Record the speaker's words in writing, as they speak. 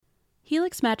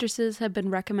Helix mattresses have been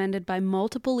recommended by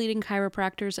multiple leading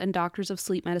chiropractors and doctors of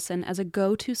sleep medicine as a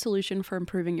go-to solution for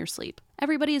improving your sleep.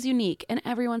 Everybody is unique, and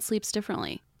everyone sleeps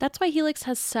differently. That's why Helix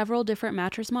has several different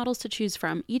mattress models to choose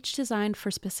from, each designed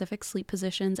for specific sleep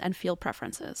positions and feel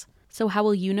preferences. So how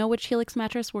will you know which Helix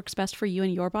mattress works best for you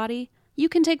and your body? You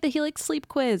can take the Helix Sleep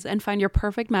Quiz and find your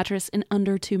perfect mattress in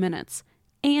under 2 minutes.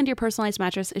 And your personalized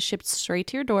mattress is shipped straight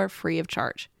to your door free of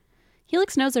charge.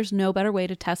 Helix knows there's no better way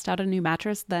to test out a new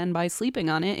mattress than by sleeping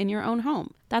on it in your own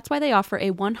home. That's why they offer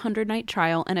a 100-night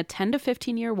trial and a 10 to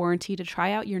 15-year warranty to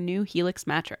try out your new Helix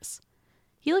mattress.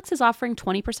 Helix is offering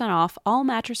 20% off all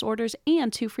mattress orders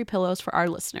and 2 free pillows for our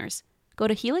listeners. Go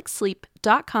to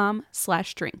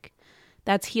helixsleep.com/drink.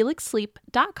 That's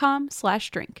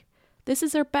helixsleep.com/drink. This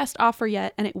is their best offer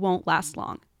yet, and it won't last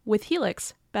long. With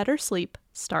Helix, better sleep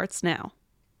starts now.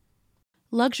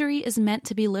 Luxury is meant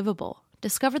to be livable.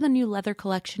 Discover the new leather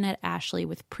collection at Ashley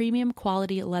with premium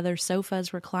quality leather sofas,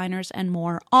 recliners, and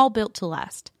more, all built to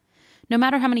last. No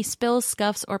matter how many spills,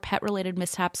 scuffs, or pet-related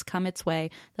mishaps come its way,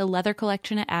 the leather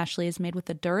collection at Ashley is made with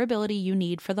the durability you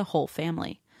need for the whole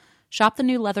family. Shop the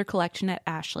new leather collection at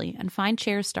Ashley and find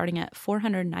chairs starting at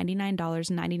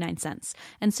 $499.99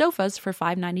 and sofas for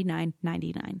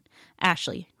 $599.99.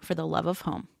 Ashley, for the love of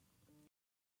home.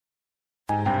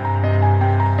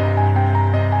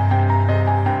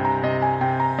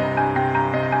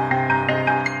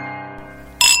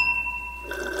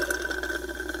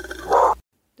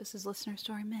 This is Listener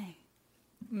Story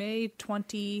May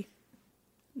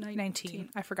 2019.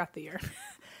 I forgot the year.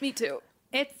 Me too.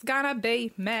 It's gonna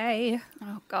be May.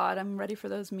 Oh, God, I'm ready for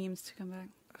those memes to come back.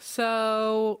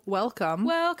 So, welcome.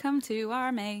 Welcome to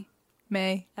our May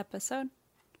episode.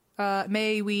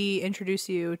 May we introduce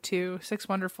you to 6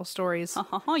 wonderful stories.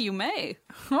 You may.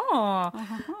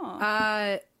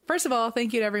 First of all,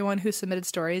 thank you to everyone who submitted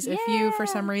stories. If you, for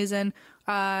some reason,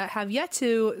 have yet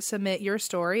to submit your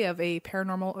story of a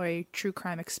paranormal or a true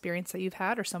crime experience that you've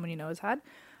had or someone you know has had,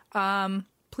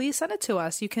 please send it to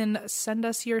us. You can send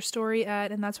us your story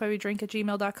at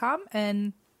andthat'swhywedrink@gmail.com,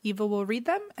 and Eva will read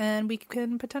them, and we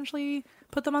can potentially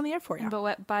put them on the air for you. But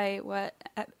what?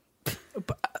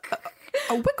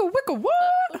 A wicka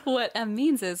what? What it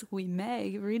means is we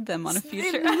may read them on a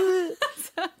future.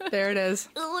 There it is.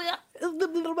 Oh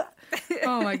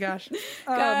my gosh.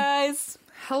 Guys,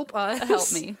 help us.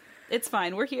 Help me. It's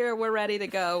fine. We're here. We're ready to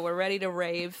go. We're ready to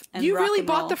rave. And you rock really and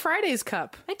bought roll. the Fridays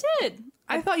cup. I did.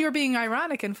 I thought you were being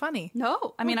ironic and funny.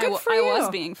 No. I mean, Well, I good for was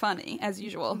you. being funny, as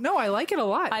usual. No, I like it a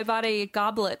lot. I bought a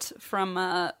goblet from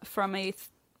a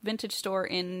vintage store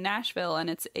in Nashville, and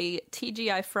it's a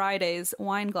TGI Fridays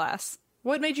wine glass.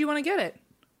 What made you want to get it?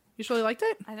 You just really liked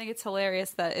it? I think it's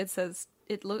hilarious that it says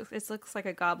it looks like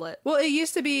a goblet. Well, it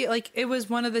used to be like it was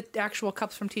one of the actual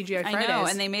cups from TGI Fridays. I know,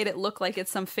 and they made it look like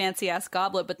it's some fancy ass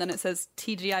goblet, but then it says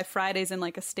TGI Fridays in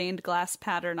like a stained glass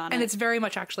pattern on it. And it's very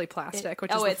much actually plastic,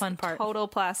 which is the fun part. Total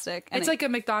plastic. And it's like a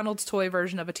McDonald's toy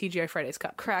version of a TGI Fridays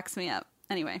cup. Cracks me up.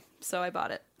 Anyway, so I bought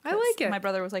it. I like it. My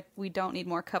brother was like, "We don't need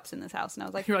more cups in this house," and I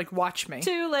was like, "You're like, watch me."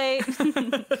 Too late.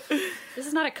 This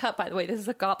is not a cup, by the way. This is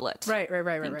a goblet. Right.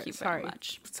 Thank you Sorry. very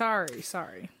much.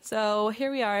 Sorry. So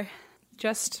here we are,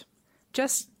 just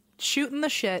shooting the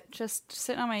shit. just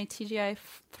sitting on my TGI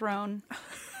throne.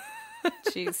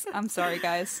 Jeez, I'm sorry,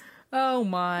 guys. Oh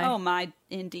my,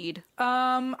 indeed.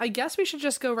 I guess we should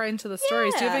just go right into the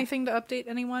stories. Do you have Yeah. anything to update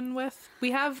anyone with?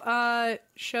 We have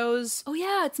shows. Oh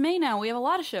yeah, it's May now. We have a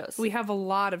lot of shows. We have a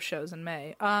lot of shows in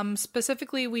May.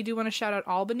 Specifically, we do want to shout out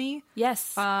Albany.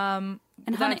 Yes. And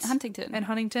Huntington. And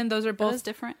Huntington. Those are both Those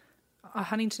different.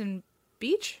 Huntington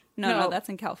Beach? No, that's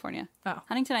in California. Oh.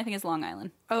 Huntington, I think, is Long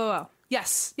Island. Oh.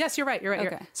 Yes, you're right.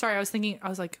 Okay. Sorry, I was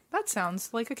like, that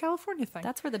sounds like a California thing.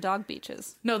 That's where the dog beach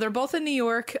is. No, they're both in New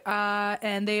York,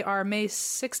 and they are May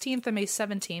 16th and May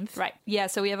 17th. Right. Yeah,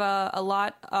 so we have a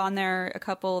lot on there, a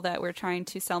couple that we're trying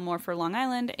to sell more for Long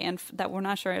Island, and that we're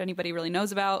not sure anybody really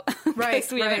knows about. Right,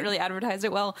 we haven't really advertised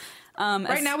it well.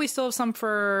 Right now, we still have some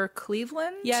for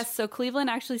Cleveland. Yes, so Cleveland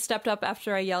actually stepped up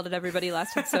after I yelled at everybody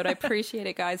last episode. I appreciate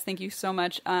it, guys. Thank you so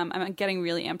much. I'm getting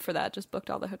really amped for that. Just booked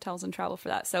all the hotels and travel for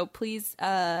that. So please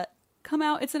come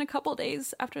out. It's in a couple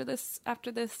days after this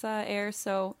airs,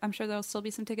 so I'm sure there'll still be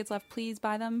some tickets left. Please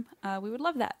buy them. We would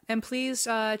love that. And please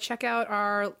check out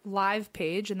our live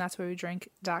page, and that's why we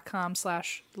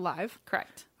drink.com/live.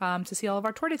 Correct. To see all of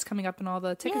our tour dates coming up and all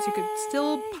the tickets you could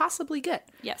still possibly get.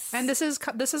 Yes. And this is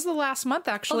the last month,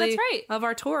 actually, that's right. of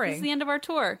our touring. This is the end of our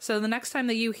tour. So the next time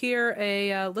that you hear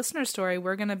a listener story,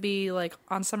 we're going to be like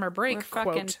on summer break. We're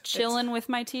fucking chilling with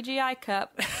my TGI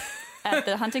cup at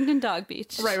the Huntington Dog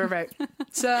Beach. Right.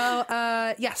 So,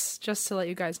 yes, just to let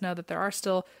you guys know that there are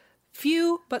still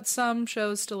Few, but some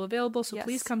shows still available, so Yes,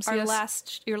 please come see our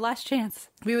us. your last chance.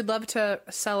 We would love to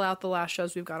sell out the last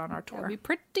shows we've got on our tour. That'd be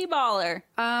pretty baller.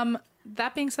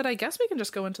 That being said, I guess we can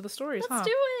just go into the stories, Let's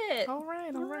do it. All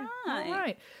right. All All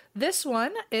right. This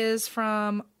one is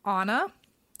from Anna,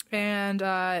 and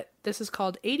this is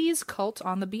called 80s Cult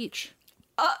on the Beach.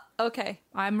 Okay.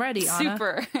 I'm ready, Anna.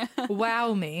 Super.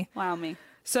 Wow me. Wow me.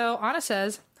 So Anna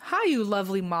says, "Hi, you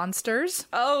lovely monsters."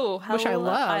 Oh, Which I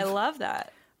love. I love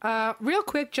that. Real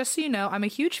quick, just so you know, I'm a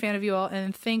huge fan of you all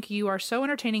and think you are so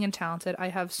entertaining and talented. I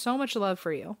have so much love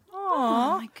for you.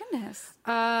 Oh my goodness.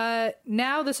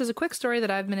 Now this is a quick story that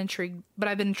I've been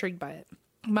intrigued by it.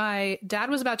 My dad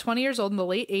was about 20 years old in the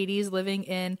late 80s, living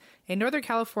in a Northern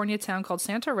California town called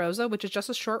Santa Rosa, which is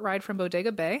just a short ride from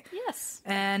Bodega Bay. Yes.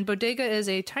 And Bodega is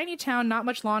a tiny town, not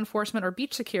much law enforcement or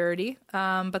beach security,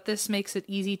 but this makes it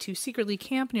easy to secretly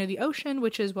camp near the ocean,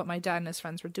 which is what my dad and his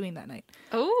friends were doing that night.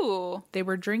 Oh. They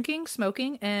were drinking,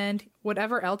 smoking, and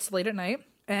whatever else late at night.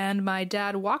 And my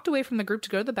dad walked away from the group to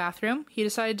go to the bathroom. He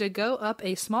decided to go up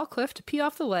a small cliff to pee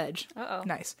off the ledge. Uh-oh.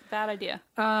 Nice. Bad idea.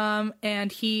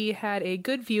 And he had a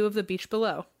good view of the beach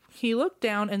below. He looked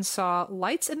down and saw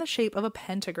lights in the shape of a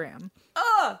pentagram.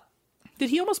 Did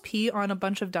he almost pee on a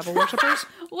bunch of devil worshippers?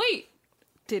 Wait.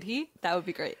 Did he? That would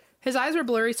be great. His eyes were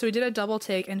blurry, so he did a double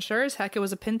take, and sure as heck, it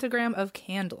was a pentagram of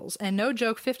candles. And no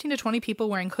joke, 15 to 20 people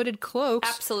wearing hooded cloaks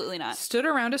Absolutely not. stood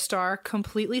around a star,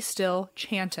 completely still,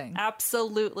 chanting.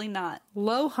 Absolutely not.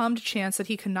 Low hummed chants that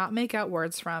he could not make out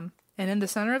words from. And in the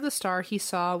center of the star, he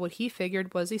saw what he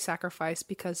figured was a sacrifice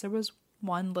because there was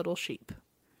one little sheep.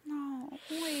 No.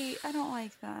 Wait. I don't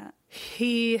like that.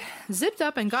 He zipped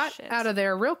up and got Shit. out of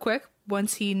there real quick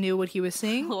once he knew what he was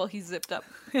seeing. Well, he zipped up.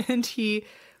 And he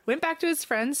went back to his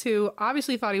friends, who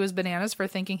obviously thought he was bananas for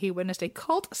thinking he witnessed a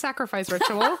cult sacrifice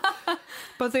ritual.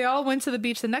 But they all went to the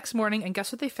beach the next morning, and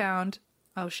guess what they found?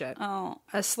 Oh, shit. Oh.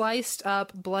 A sliced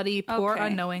up, bloody, poor, Okay.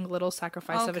 unknowing little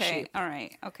sacrifice of a sheep. All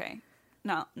right. Okay.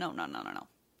 No.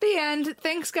 The end.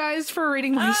 Thanks, guys, for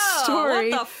reading my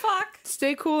story. What the fuck?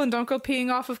 Stay cool and don't go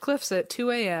peeing off of cliffs at 2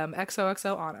 a.m.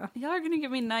 XOXO Anna. Y'all are gonna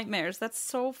give me nightmares. That's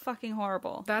so fucking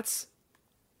horrible. That's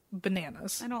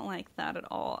bananas. I don't like that at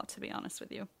all, to be honest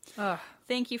with you. Ugh.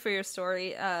 Thank you for your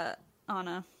story,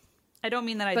 Anna. I don't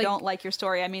mean that I Like, don't like your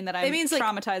story. I mean that I'm means, like,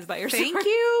 traumatized by your story. Thank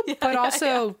you, but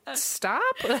also stop.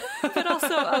 But also,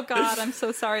 oh God, I'm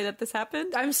so sorry that this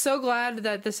happened. I'm so glad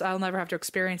that I'll never have to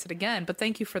experience it again. But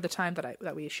thank you for the time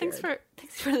that we shared.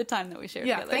 Thanks for the time that we shared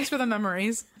together. Thanks for the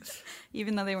memories.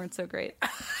 Even though they weren't so great.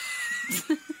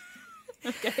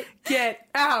 Okay. Get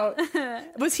out.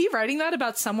 Was he writing that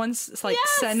about someone's Yes!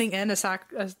 sending in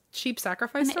a sheep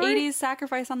sacrifice An story? 80s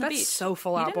sacrifice on the That's beach. so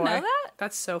Fall Out didn't Boy. know that?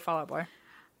 That's so Fall Out Boy.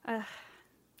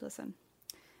 Listen,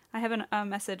 I have a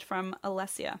message from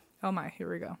Alessia. Oh my,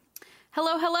 here we go.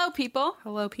 Hello, people.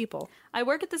 Hello, people. I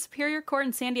work at the Superior Court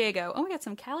in San Diego. Oh, we got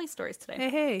some Cali stories today.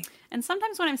 Hey. And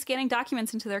sometimes when I'm scanning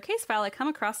documents into their case file, I come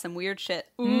across some weird shit.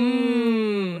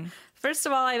 Ooh. First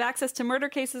of all, I have access to murder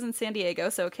cases in San Diego,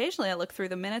 so occasionally I look through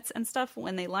the minutes and stuff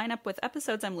when they line up with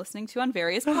episodes I'm listening to on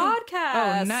various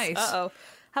podcasts. Oh, nice. Uh-oh.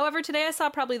 However, today I saw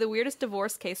probably the weirdest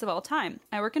divorce case of all time.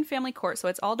 I work in family court, so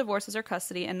it's all divorces or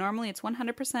custody, and normally it's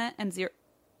 100% and zero.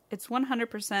 It's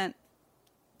 100%.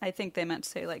 I think they meant to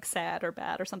say like sad or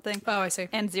bad or something. Oh, I see.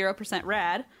 And 0%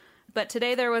 rad. But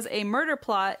today there was a murder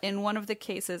plot in one of the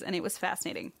cases, and it was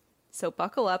fascinating. So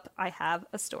buckle up. I have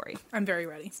a story. I'm very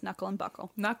ready. It's knuckle and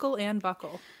buckle. Knuckle and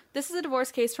buckle. This is a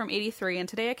divorce case from '83, and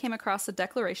today I came across the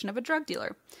declaration of a drug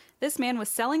dealer. This man was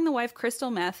selling the wife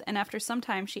crystal meth, and after some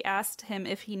time she asked him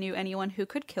if he knew anyone who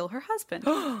could kill her husband.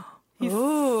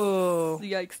 Oh.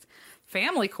 Yikes.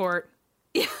 Family court.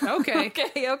 Okay.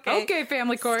 Okay,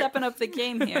 family court. Stepping up the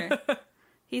game here.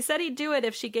 He said he'd do it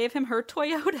if she gave him her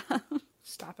Toyota.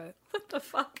 Stop it. What the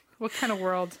fuck? What kind of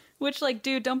world? Which, like,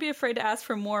 dude, don't be afraid to ask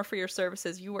for more for your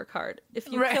services. You work hard. If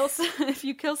you Right. if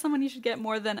you kill someone, you should get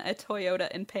more than a Toyota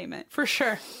in payment. For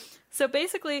sure. So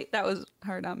basically, that was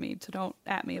hard on me, so don't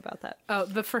at me about that. Oh,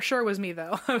 the for sure was me,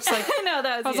 though. I was like, I know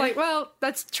that was I was you. like, well,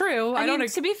 that's true. I don't mean,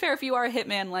 to be fair, if you are a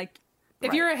hitman, like, If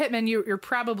right. you're a hitman, you're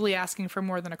probably asking for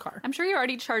more than a car. I'm sure you're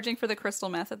already charging for the crystal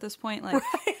meth at this point. Like,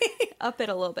 up it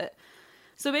a little bit.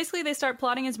 So basically, they start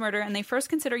plotting his murder, and they first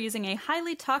consider using a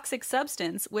highly toxic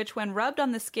substance, which, when rubbed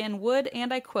on the skin, would,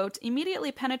 and I quote,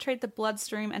 immediately penetrate the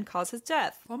bloodstream and cause his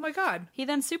death. Oh my god. He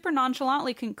then super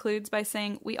nonchalantly concludes by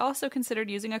saying, we also considered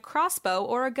using a crossbow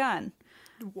or a gun.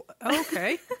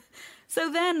 Okay.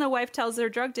 So then the wife tells their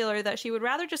drug dealer that she would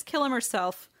rather just kill him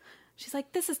herself. She's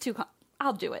like, this is too...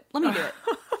 I'll do it. Let me do it.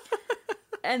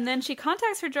 And then she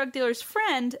contacts her drug dealer's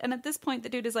friend, and at this point the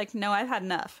dude is like, no, I've had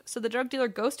enough. So the drug dealer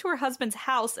goes to her husband's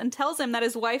house and tells him that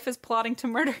his wife is plotting to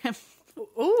murder him.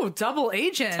 Ooh, double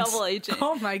agent. Double agent.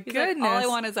 Oh my He's goodness. like, all I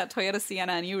want is that Toyota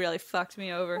Sienna, and you really fucked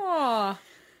me over. Aw.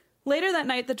 Later that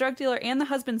night, the drug dealer and the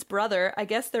husband's brother, I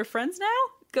guess they're friends now,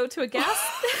 go to a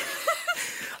gas...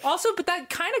 Also, but that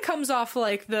kind of comes off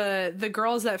like the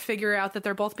girls that figure out that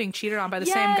they're both being cheated on by the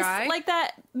same guy. Like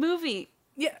that movie.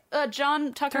 Yeah.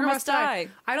 John Tucker Must Die.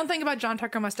 I don't think about John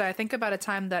Tucker Must Die. I think about a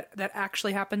time that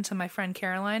actually happened to my friend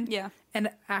Caroline. Yeah. And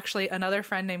actually another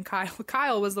friend named Kyle.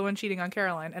 Kyle was the one cheating on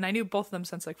Caroline. And I knew both of them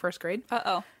since like first grade.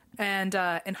 Uh-oh. And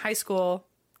in high school,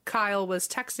 Kyle was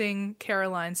texting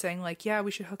Caroline saying like, yeah, we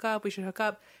should hook up.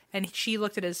 And she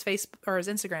looked at his face or his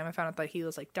Instagram and found out that he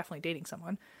was like definitely dating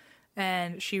someone.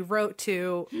 And she wrote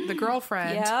to the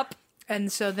girlfriend. Yep. And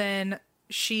so then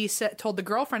she told the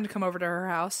girlfriend to come over to her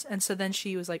house. And so then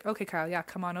she was like, okay, Kyle, yeah,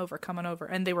 come on over.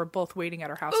 And they were both waiting at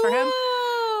her house for him.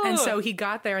 And so he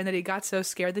got there and then he got so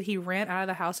scared that he ran out of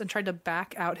the house and tried to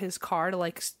back out his car to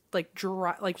race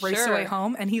away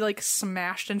home. And he like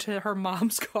smashed into her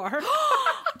mom's car.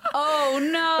 Oh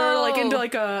no. Or like into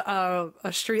like a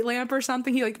street lamp or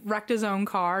something. He like wrecked his own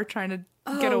car trying to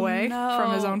get away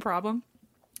from his own problem.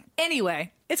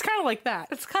 Anyway, it's kind of like that.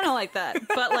 It's kind of like that,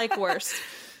 but like worse.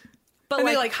 But and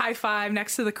they like high five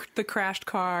next to the crashed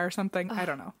car or something. I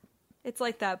don't know. It's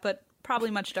like that, but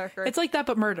probably much darker. It's like that,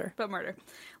 but murder.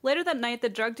 Later that night, the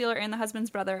drug dealer and the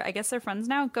husband's brother, I guess they're friends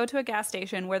now, go to a gas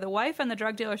station where the wife and the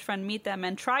drug dealer's friend meet them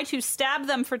and try to stab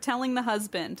them for telling the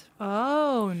husband.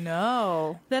 Oh,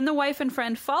 no. Then the wife and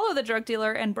friend follow the drug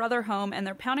dealer and brother home, and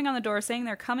they're pounding on the door saying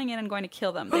they're coming in and going to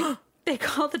kill them. They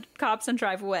call the cops and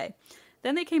drive away.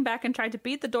 Then they came back and tried to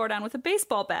beat the door down with a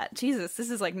baseball bat. Jesus,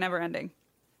 this is like never ending.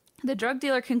 The drug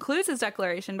dealer concludes his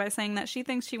declaration by saying that she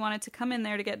thinks she wanted to come in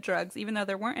there to get drugs, even though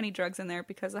there weren't any drugs in there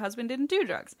because the husband didn't do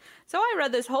drugs. So I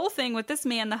read this whole thing with this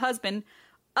man, the husband,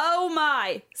 oh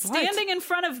my, standing in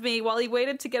front of me while he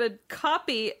waited to get a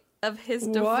copy of his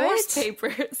divorce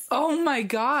papers. Oh my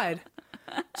God.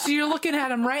 So you're looking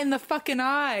at him right in the fucking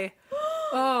eye.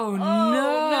 Oh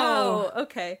no.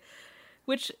 Okay.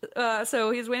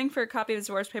 So he's waiting for a copy of his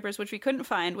divorce papers, which we couldn't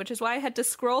find, which is why I had to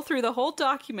scroll through the whole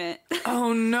document.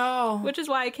 Oh, no. Which is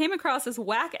why I came across this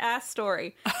whack-ass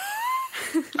story.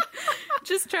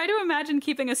 Just try to imagine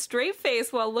keeping a straight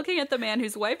face while looking at the man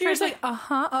whose wife tries to... like,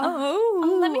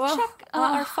 let me check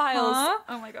our files.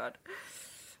 Oh, my God.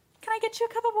 Can I get you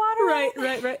a cup of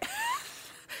water? Right.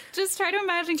 Just try to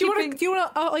imagine Do you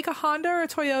want like a Honda or a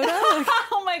Toyota? Like,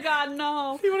 oh my God,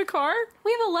 no. You want a car?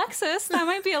 We have a Lexus. That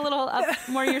might be a little up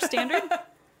more your standard.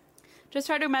 Just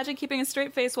try to imagine keeping a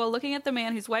straight face while looking at the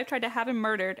man whose wife tried to have him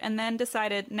murdered and then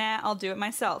decided, nah, I'll do it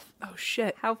myself. Oh,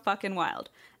 shit. How fucking wild.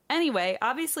 Anyway,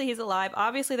 obviously he's alive.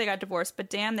 Obviously they got divorced, but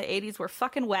damn, the 80s were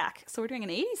fucking whack. So we're doing an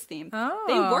 80s theme. Oh.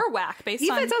 They were whack based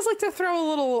on... Eva does like to throw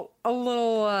a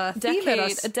little theme at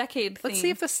us. A decade theme. Let's see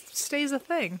if this stays a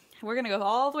thing. We're going to go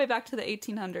all the way back to the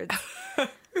 1800s.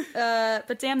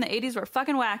 But damn, the 80s were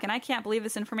fucking whack, and I can't believe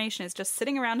this information is just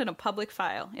sitting around in a public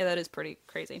file. Yeah, that is pretty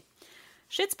crazy.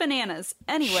 Shit's bananas.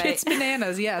 Anyway. Shit's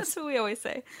bananas, yes. That's what we always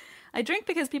say. I drink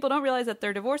because people don't realize that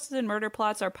their divorces and murder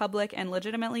plots are public and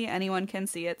legitimately anyone can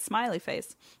see it. Smiley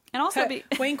face. And also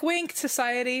wink, wink,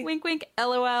 society. Wink, wink,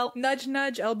 LOL. Nudge,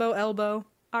 nudge, elbow, elbow.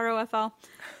 ROFL.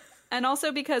 And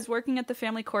also because working at the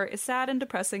family court is sad and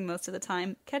depressing most of the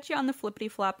time. Catch you on the flippity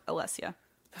flop, Alessia.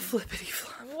 The flippity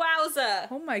flop. Wowza.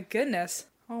 Oh my goodness.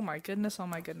 Oh my goodness.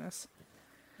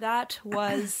 That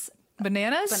was...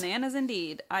 Bananas? Bananas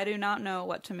indeed. I do not know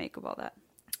what to make of all that.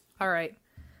 All right.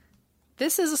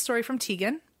 This is a story from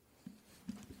Tegan.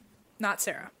 Not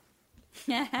Sarah.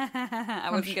 I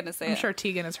wasn't going to say it. I'm sure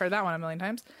Tegan has heard that one a million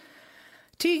times.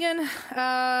 Tegan,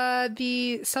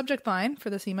 the subject line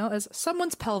for this email is,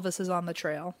 someone's pelvis is on the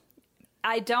trail.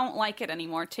 I don't like it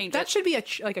anymore. Change it. That should be a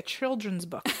children's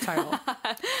book title.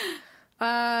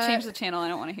 Change the channel. I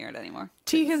don't want to hear it anymore.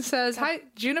 Tegan says, hi,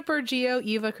 Juniper, Geo,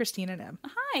 Eva, Christina, and M.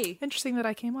 Hi. Interesting that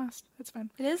I came last. That's fine.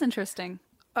 It is interesting.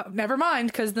 Oh, never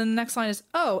mind, because the next line is,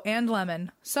 oh, and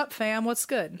lemon. Sup, fam, what's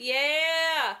good?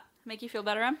 Yeah! Make you feel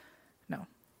better, Em? No.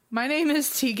 My name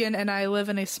is Tegan, and I live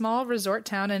in a small resort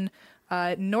town in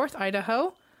North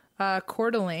Idaho,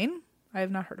 Coeur d'Alene. I have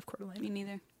not heard of Coeur d'Alene. Me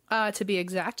neither. To be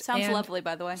exact. Sounds lovely,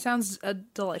 by the way. Sounds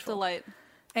delightful. Delight.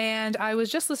 And I was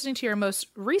just listening to your most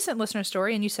recent listener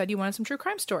story, and you said you wanted some true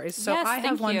crime stories. So yes, I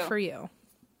have one you. for you.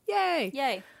 Yay!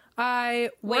 Yay.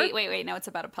 Wait. No, it's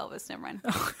about a pelvis. Never mind.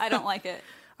 I don't like it.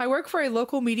 I work for a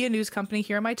local media news company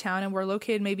here in my town, and we're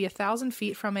located maybe 1,000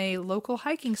 feet from a local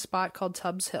hiking spot called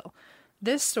Tubbs Hill.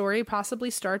 This story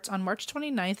possibly starts on March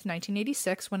 29th,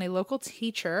 1986, when a local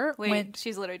teacher went...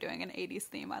 she's literally doing an 80s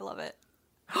theme. I love it.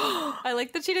 I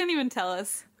like that she didn't even tell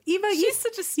us. Eva, she's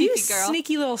such a sneaky girl.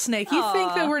 Sneaky little snake. You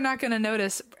think that we're not going to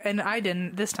notice, and I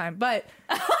didn't this time, but...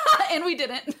 And we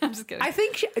didn't. I'm just kidding.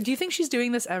 Do you think she's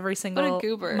doing this every single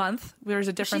month? There's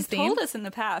a different theme? She's told us in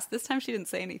the past. This time she didn't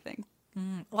say anything.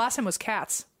 Last time was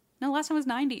Cats. No, last time was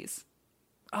 90s.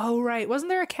 Oh, right. Wasn't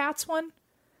there a Cats one?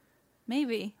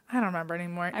 Maybe. I don't remember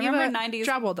anymore. I remember 90s.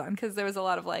 Job well done. Because there was a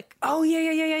lot of like... Oh,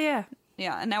 yeah.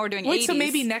 Yeah, and now we're doing 80s. Wait, so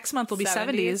maybe next month will be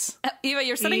 70s. Eva,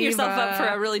 you're setting yourself up for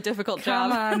a really difficult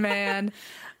job. Come on, man.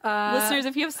 Listeners,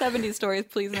 if you have 70s stories,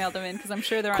 please mail them in, because I'm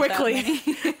sure there aren't quickly.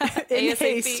 that many.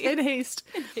 In haste.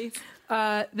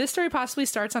 This story possibly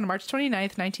starts on March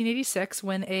 29th, 1986,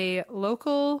 when a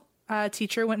local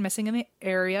teacher went missing in the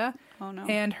area. Oh, no.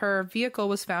 And her vehicle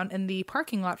was found in the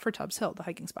parking lot for Tubbs Hill, the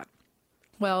hiking spot.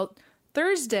 Well,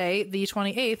 Thursday, the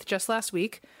 28th, just last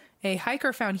week, a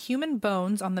hiker found human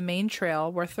bones on the main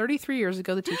trail where 33 years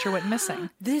ago the teacher went missing.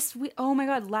 Oh my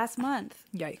God, last month.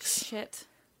 Yikes. Shit.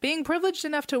 Being privileged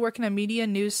enough to work in a media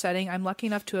news setting, I'm lucky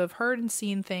enough to have heard and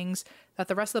seen things that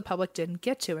the rest of the public didn't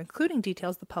get to, including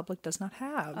details the public does not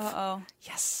have. Uh-oh.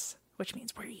 Yes, which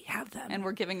means we have them. And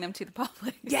we're giving them to the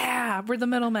public. Yeah, we're the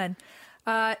middlemen.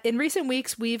 In recent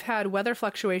weeks, we've had weather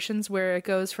fluctuations where it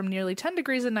goes from nearly 10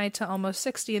 degrees at night to almost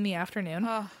 60 in the afternoon.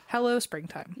 Hello,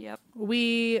 springtime. Yep.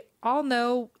 We all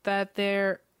know what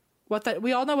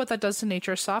that does to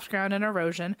nature, soft ground and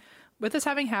erosion. With this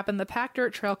having happened, the packed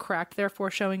dirt trail cracked,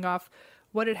 therefore showing off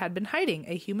what it had been hiding,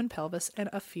 a human pelvis and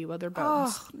a few other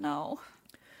bones. Oh, no.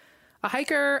 A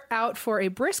hiker out for a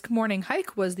brisk morning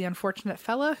hike was the unfortunate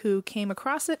fella who came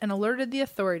across it and alerted the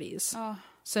authorities.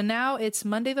 So now it's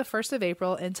Monday the 1st of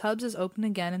April, and Tubbs is open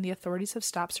again, and the authorities have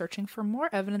stopped searching for more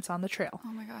evidence on the trail.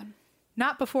 Oh, my God.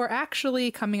 Not before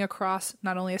actually coming across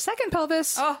not only a second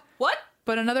pelvis... Oh, what?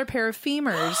 But another pair of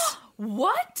femurs.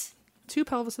 What? 2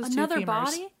 pelvises, Another 2 femurs.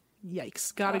 Body?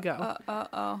 Yikes. Gotta go.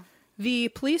 Oh. The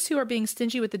police, who are being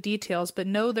stingy with the details, but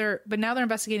now they're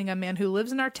investigating a man who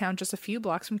lives in our town just a few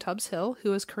blocks from Tubbs Hill,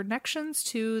 who has connections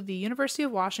to the University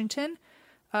of Washington,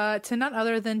 to none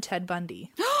other than Ted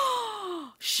Bundy.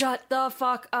 Shut the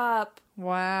fuck up.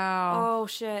 Wow. Oh,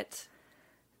 shit.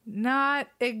 Not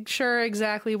sure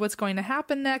exactly what's going to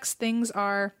happen next. Things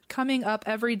are coming up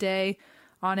every day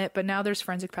on it, but now there's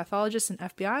forensic pathologists and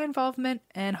FBI involvement,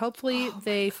 and hopefully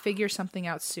they figure something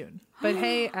out soon. But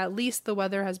hey, at least the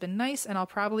weather has been nice, and I'll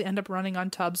probably end up running on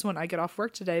Tubbs when I get off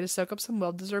work today to soak up some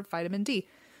well-deserved vitamin D.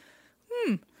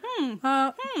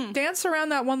 Dance around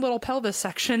that one little pelvis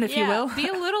section, if you will. Be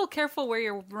a little careful where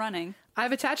you're running.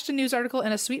 I've attached a news article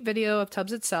and a sweet video of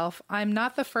Tubbs itself. It's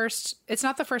not the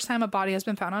first time a body has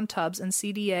been found on Tubbs, and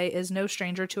CDA is no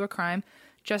stranger to a crime,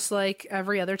 just like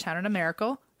every other town in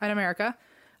America.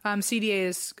 CDA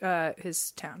is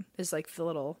his town, is like the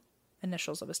little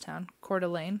initials of his town, Coeur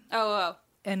d'Alene. Oh.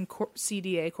 And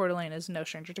CDA, Coeur d'Alene, is no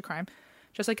stranger to crime,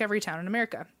 just like every town in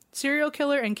America. Serial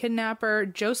killer and kidnapper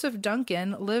Joseph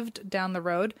Duncan lived down the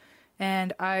road,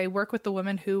 and I work with the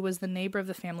woman who was the neighbor of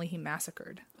the family he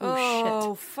massacred.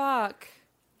 Oh, shit. Fuck.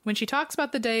 When she talks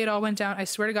about the day it all went down, I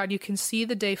swear to God, you can see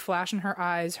the day flash in her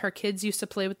eyes. Her kids used to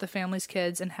play with the family's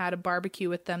kids and had a barbecue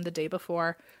with them the day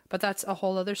before, but that's a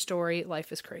whole other story.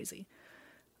 Life is crazy.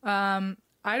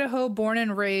 Idaho, born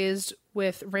and raised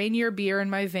with Rainier beer in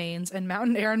my veins and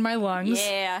mountain air in my lungs.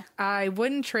 Yeah. I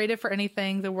wouldn't trade it for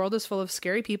anything. The world is full of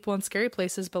scary people and scary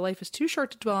places, but life is too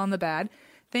short to dwell on the bad.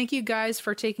 Thank you guys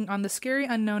for taking on the scary,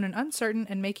 unknown, and uncertain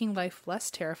and making life less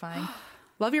terrifying.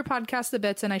 Love your podcast a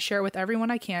bits, and I share it with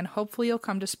everyone I can. Hopefully you'll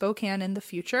come to Spokane in the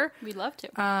future. We'd love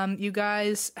to. You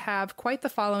guys have quite the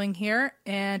following here,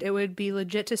 and it would be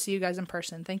legit to see you guys in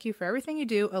person. Thank you for everything you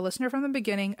do. A listener from the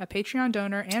beginning, a Patreon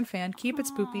donor and fan. Keep it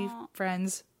spoopy,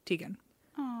 friends. Tegan.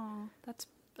 Oh, that's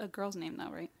a girl's name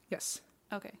though, right? Yes.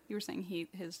 Okay. You were saying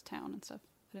his town and stuff.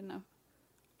 I didn't know.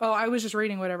 Oh, I was just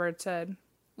reading whatever it said.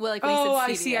 Well, like when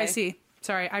you said CDA. I see.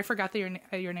 Sorry, I forgot that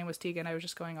your name was Tegan. I was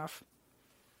just going off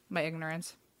my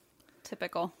ignorance.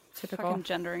 Typical. Fucking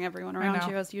gendering everyone around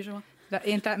you as usual.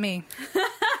 Ain't that me?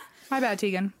 My bad,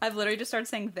 Tegan. I've literally just started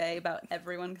saying they about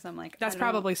everyone because I'm like, that's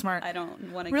probably smart. I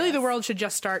don't want to. Really, the world should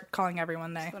just start calling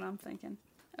everyone they. That's what I'm thinking.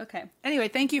 Okay. Anyway,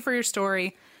 thank you for your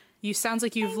story. You sounds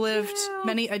like you've lived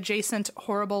many adjacent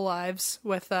horrible lives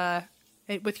with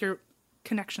your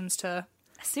connections to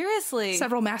seriously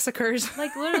several massacres.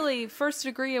 Like literally first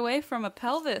degree away from a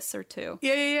pelvis or two.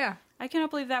 Yeah. I cannot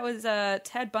believe that was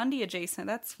Ted Bundy adjacent.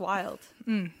 That's wild.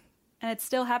 And it's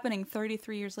still happening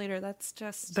 33 years later. That's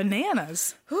just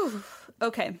bananas.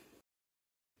 Okay.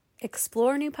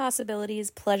 Explore new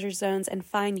possibilities, pleasure zones, and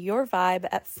find your vibe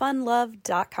at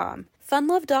funlove.com.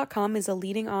 Funlove.com is a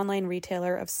leading online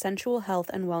retailer of sensual health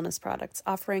and wellness products,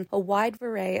 offering a wide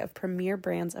array of premier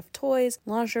brands of toys,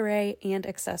 lingerie, and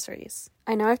accessories.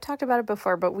 I know I've talked about it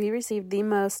before, but we received the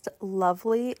most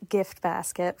lovely gift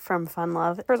basket from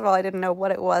Funlove. First of all, I didn't know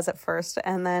what it was at first,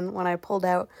 and then when I pulled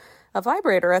out a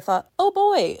vibrator, I thought, oh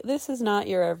boy, this is not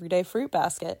your everyday fruit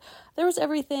basket. There was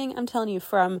everything, I'm telling you,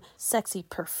 from sexy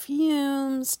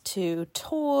perfumes to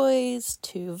toys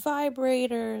to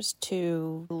vibrators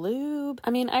to lube. I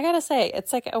mean, I gotta say,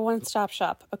 it's like a one-stop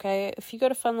shop, okay? If you go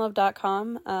to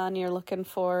funlove.com and you're looking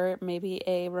for maybe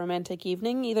a romantic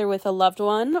evening, either with a loved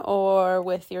one or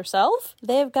with yourself,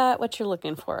 they've got what you're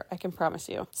looking for, I can promise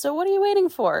you. So what are you waiting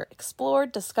for? Explore,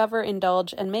 discover,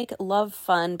 indulge, and make love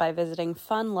fun by visiting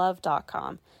funlove.com.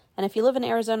 And if you live in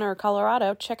Arizona or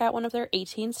Colorado, check out one of their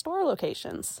 18 store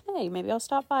locations. Hey, maybe I'll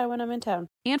stop by when I'm in town.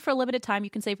 And for a limited time, you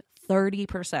can save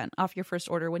 30% off your first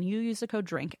order when you use the code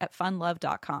DRINK at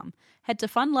funlove.com. Head to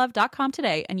funlove.com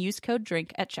today and use code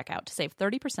DRINK at checkout to save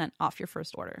 30% off your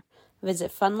first order.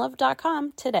 Visit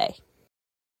funlove.com today.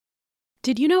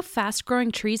 Did you know Fast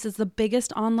Growing Trees is the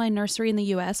biggest online nursery in the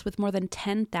U.S. with more than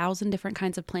 10,000 different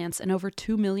kinds of plants and over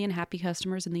 2 million happy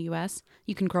customers in the U.S.?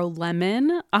 You can grow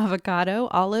lemon, avocado,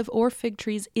 olive, or fig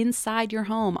trees inside your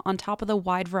home on top of the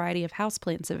wide variety of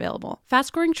houseplants available.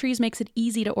 Fast Growing Trees makes it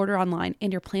easy to order online,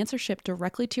 and your plants are shipped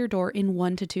directly to your door in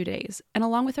 1 to 2 days. And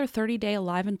along with their 30-day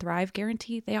Alive and Thrive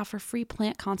guarantee, they offer free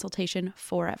plant consultation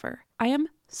forever. I am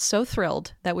so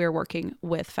thrilled that we are working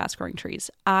with Fast Growing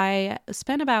Trees. I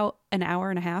spent about an hour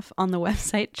and a half on the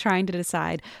website trying to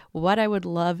decide what I would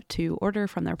love to order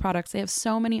from their products. They have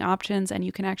so many options, and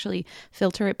you can actually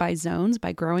filter it by zones,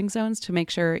 by growing zones, to make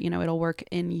sure, it'll work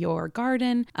in your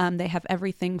garden. They have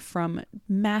everything from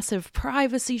massive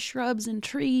privacy shrubs and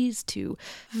trees to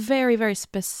very, very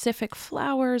specific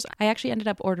flowers. I actually ended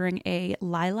up ordering a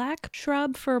lilac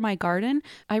shrub for my garden.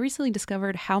 I recently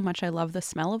discovered how much I love the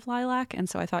smell of lilac, and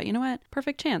so I thought, you know what?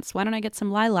 Perfect chance. Why don't I get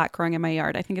some lilac growing in my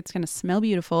yard? I think it's going to smell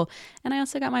beautiful. And I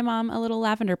also got my mom a little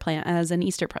lavender plant as an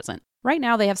Easter present. Right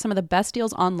now, they have some of the best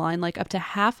deals online, like up to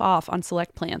half off on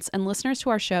select plants, and listeners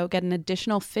to our show get an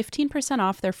additional 15%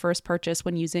 off their first purchase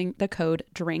when using the code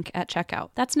DRINK at checkout.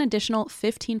 That's an additional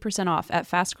 15% off at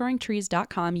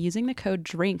fastgrowingtrees.com using the code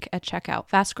DRINK at checkout.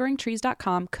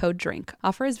 Fastgrowingtrees.com, code DRINK.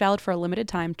 Offer is valid for a limited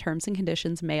time. Terms and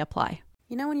conditions may apply.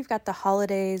 You know when you've got the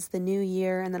holidays, the new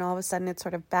year, and then all of a sudden it's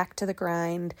sort of back to the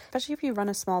grind? Especially if you run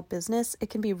a small business, it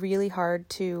can be really hard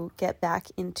to get back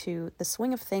into the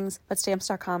swing of things, but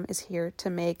Stamps.com is here to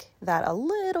make that a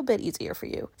little bit easier for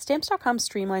you. Stamps.com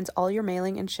streamlines all your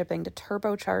mailing and shipping to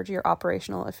turbocharge your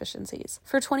operational efficiencies.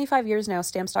 For 25 years now,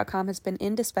 Stamps.com has been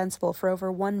indispensable for over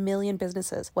 1 million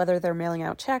businesses, whether they're mailing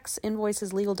out checks,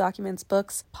 invoices, legal documents,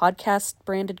 books,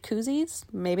 podcast-branded koozies,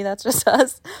 maybe that's just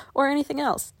us, or anything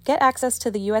else. Get access to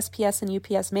the USPS and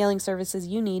UPS mailing services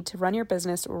you need to run your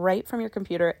business right from your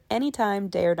computer anytime,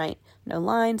 day or night. No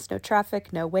lines, no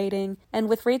traffic, no waiting. And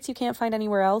with rates you can't find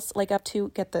anywhere else, like up to,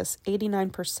 get this,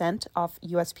 89% off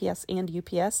USPS and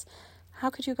UPS, how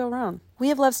could you go wrong? We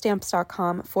have loved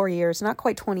Stamps.com for years, not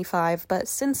quite 25, but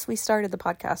since we started the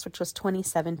podcast, which was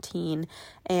 2017,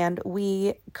 and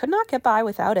we could not get by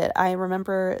without it. I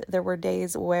remember there were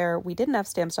days where we didn't have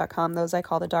Stamps.com, those I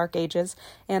call the dark ages,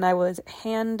 and I was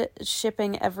hand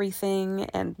shipping everything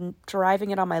and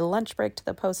driving it on my lunch break to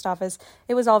the post office.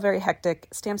 It was all very hectic.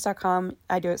 Stamps.com,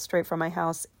 I do it straight from my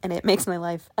house, and it makes my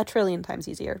life a trillion times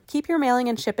easier. Keep your mailing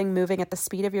and shipping moving at the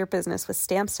speed of your business with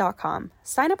Stamps.com.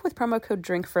 Sign up with promo code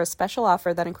DRINK for a special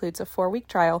offer that includes a 4-week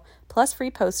trial, plus free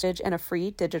postage and a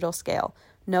free digital scale.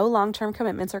 No long-term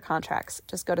commitments or contracts.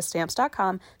 Just go to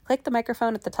Stamps.com, click the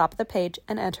microphone at the top of the page,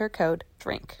 and enter code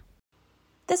DRINK.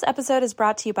 This episode is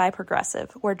brought to you by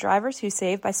Progressive, where drivers who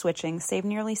save by switching save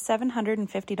nearly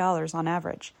 $750 on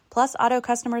average. Plus, auto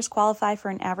customers qualify for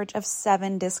an average of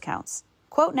 7 discounts.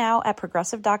 Quote now at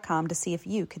Progressive.com to see if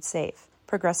you could save.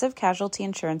 Progressive Casualty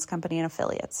Insurance Company and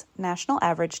Affiliates. National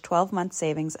average 12-month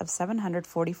savings of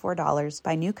 $744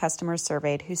 by new customers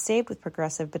surveyed who saved with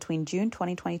Progressive between June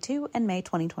 2022 and May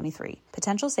 2023.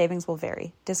 Potential savings will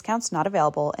vary. Discounts not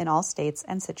available in all states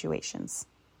and situations.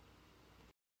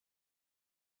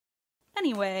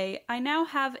 Anyway, I now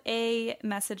have a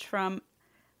message from,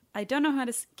 I don't know how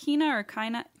to, Kina or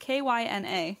Kina,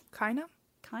 K-Y-N-A. Kina?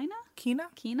 Kina? Kina?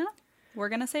 Kina? We're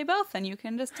going to say both, and you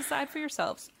can just decide for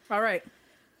yourselves. All right.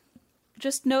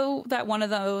 Just know that one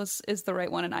of those is the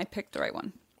right one, and I picked the right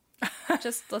one.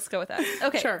 Just let's go with that.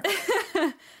 Okay. Sure.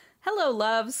 Hello,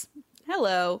 loves.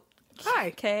 Hello. Hi.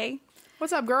 Okay.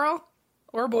 What's up, girl?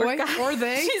 Or boy. Or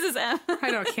they. Jesus, M.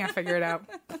 I can't figure it out.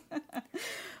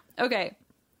 Okay.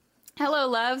 Hello,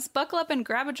 loves. Buckle up and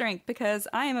grab a drink because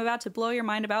I am about to blow your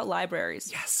mind about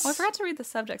libraries. Yes. Oh, I forgot to read the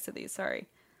subjects of these. Sorry.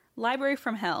 Library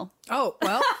from Hell. Oh,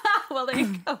 well. Well, there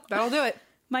you go. That'll do it.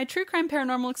 My true crime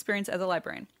paranormal experience as a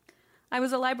librarian. I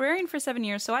was a librarian for 7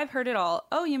 years, so I've heard it all.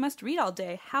 Oh, you must read all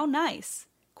day. How nice.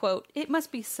 Quote, it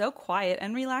must be so quiet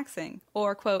and relaxing.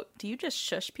 Or, quote, do you just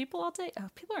shush people all day? Oh,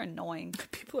 people are annoying.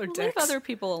 People are Leave dicks. other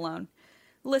people alone.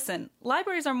 Listen,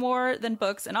 libraries are more than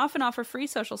books and often offer free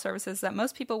social services that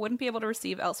most people wouldn't be able to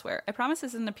receive elsewhere. I promise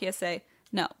this isn't a PSA.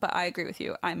 No, but I agree with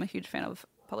you. I'm a huge fan of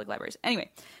public libraries.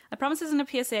 Anyway, I promise this isn't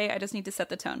a PSA. I just need to set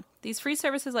the tone. These free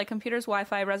services like computers,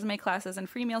 Wi-Fi, resume classes, and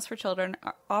free meals for children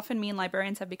often mean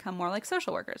librarians have become more like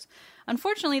social workers.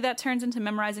 Unfortunately, that turns into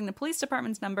memorizing the police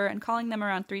department's number and calling them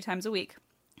around 3 times a week.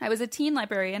 I was a teen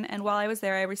librarian, and while I was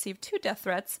there, I received 2 death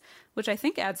threats, which I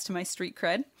think adds to my street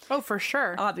cred. Oh, for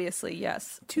sure. Obviously,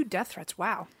 yes. 2 death threats.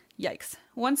 Wow. Yikes.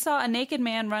 One saw a naked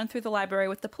man run through the library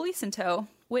with the police in tow,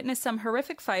 witnessed some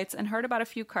horrific fights, and heard about a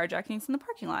few carjackings in the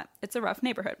parking lot. It's a rough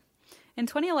neighborhood. In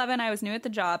 2011, I was new at the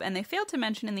job, and they failed to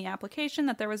mention in the application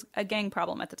that there was a gang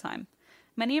problem at the time.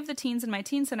 Many of the teens in my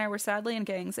teen center were sadly in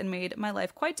gangs and made my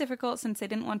life quite difficult since they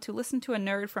didn't want to listen to a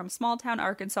nerd from small-town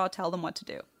Arkansas tell them what to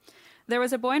do. There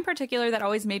was a boy in particular that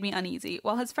always made me uneasy.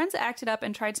 While his friends acted up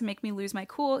and tried to make me lose my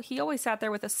cool, he always sat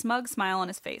there with a smug smile on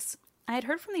his face. I had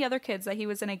heard from the other kids that he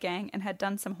was in a gang and had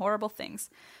done some horrible things.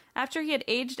 After he had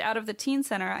aged out of the teen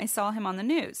center, I saw him on the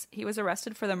news. He was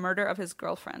arrested for the murder of his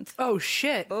girlfriend. Oh,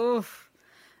 shit. Oof.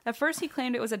 At first, he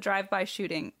claimed it was a drive-by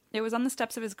shooting. It was on the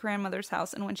steps of his grandmother's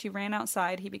house, and when she ran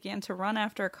outside, he began to run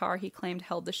after a car he claimed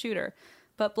held the shooter.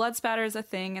 But blood spatter is a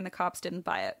thing, and the cops didn't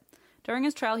buy it. During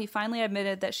his trial, he finally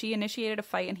admitted that she initiated a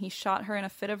fight and he shot her in a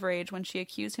fit of rage when she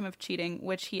accused him of cheating,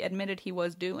 which he admitted he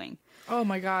was doing. Oh,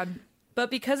 my God.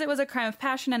 But because it was a crime of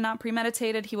passion and not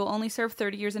premeditated, he will only serve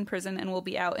 30 years in prison and will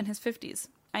be out in his 50s.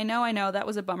 I know, that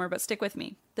was a bummer, but stick with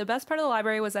me. The best part of the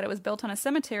library was that it was built on a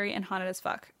cemetery and haunted as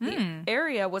fuck. The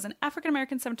area was an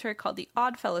African-American cemetery called the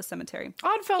Oddfellows Cemetery.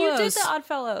 Oddfellows. You did the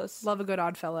Oddfellows. Love a good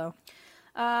Oddfellow.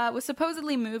 Was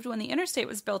supposedly moved when the interstate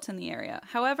was built in the area.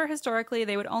 However, historically,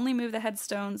 they would only move the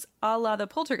headstones a la the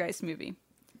Poltergeist movie.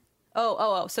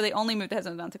 Oh, so they only moved the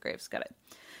headstones, not the graves. Got it.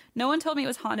 No one told me it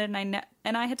was haunted,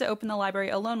 and I had to open the library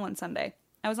alone one Sunday.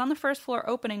 I was on the first floor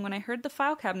opening when I heard the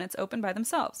file cabinets open by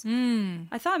themselves.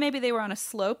 I thought maybe they were on a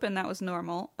slope and that was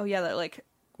normal. Oh, yeah, that, like,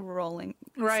 rolling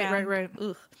sound. Right.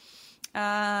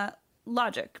 Ugh.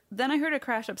 Logic. Then I heard a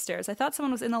crash upstairs. I thought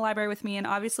someone was in the library with me and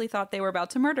obviously thought they were about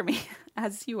to murder me,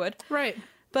 as you would. Right.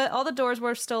 But all the doors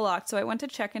were still locked, so I went to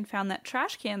check and found that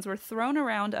trash cans were thrown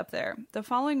around up there. The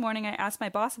following morning, I asked my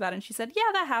boss about it, and she said,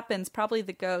 yeah, that happens. Probably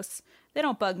the ghosts. They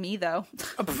don't bug me, though.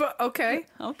 Okay.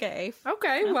 Okay.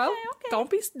 Well,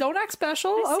 don't act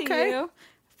special. I see Okay. you.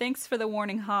 Thanks for the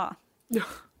warning, ha.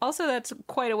 Also, that's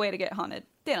quite a way to get haunted.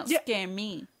 They don't scare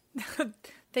me.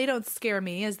 They don't scare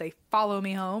me as they follow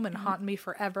me home and haunt me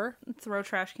forever. Throw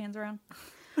trash cans around.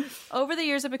 Over the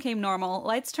years, it became normal.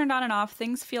 Lights turned on and off.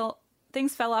 Things fell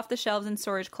off the shelves in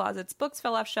storage closets. Books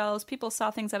fell off shelves. People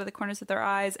saw things out of the corners of their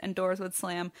eyes, and doors would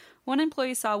slam. One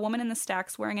employee saw a woman in the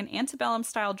stacks wearing an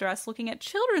antebellum-style dress looking at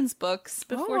children's books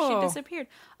before she disappeared.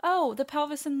 Oh, the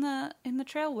pelvis in the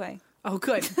trailway. Oh,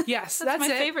 good. Yes, That's my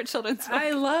it. favorite children's book.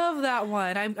 I love that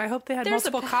one. I hope they had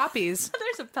multiple copies.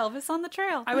 There's a pelvis on the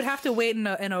trail. I would have to wait in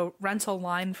a rental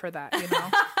line for that, you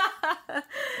know.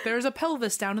 There's a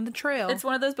pelvis down in the trail. It's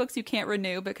one of those books you can't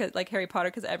renew because, like Harry Potter,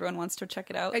 because everyone wants to check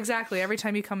it out. Exactly. Every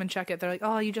time you come and check it, they're like,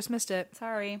 "Oh, you just missed it."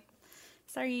 Sorry.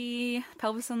 There's a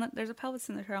pelvis in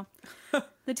the trail.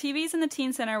 The TVs in the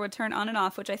teen center would turn on and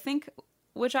off, which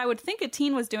I would think a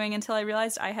teen was doing until I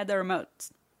realized I had the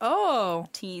remotes. Oh,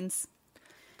 Teens,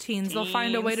 they'll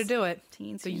find a way to do it.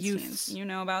 The youths. You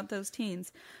know about those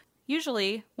teens.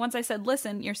 Usually, once I said,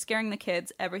 listen, you're scaring the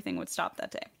kids, everything would stop that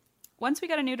day. Once we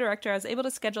got a new director, I was able to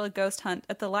schedule a ghost hunt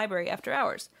at the library after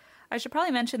hours. I should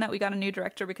probably mention that we got a new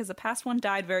director because the past one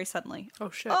died very suddenly. Oh,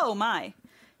 shit. Oh, my.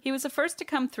 He was the first to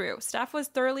come through. Staff was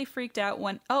thoroughly freaked out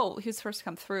when... Oh, he was the first to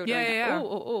come through. Yeah.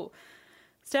 Oh.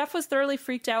 Staff was thoroughly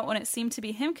freaked out when it seemed to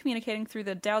be him communicating through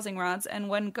the dowsing rods, and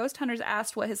when ghost hunters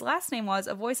asked what his last name was,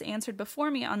 a voice answered before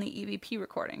me on the EVP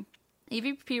recording.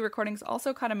 EVP recordings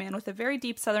also caught a man with a very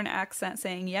deep southern accent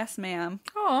saying, yes, ma'am,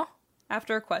 Oh.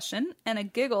 after a question, and a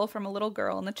giggle from a little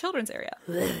girl in the children's area.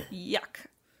 Yuck.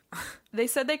 They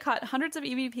said they caught hundreds of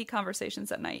EVP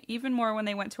conversations at night, even more when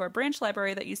they went to our branch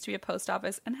library that used to be a post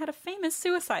office and had a famous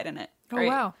suicide in it. Oh, Great.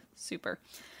 wow. Super.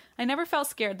 I never felt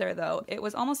scared there, though. It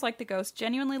was almost like the ghosts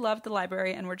genuinely loved the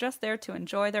library and were just there to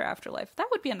enjoy their afterlife. That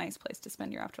would be a nice place to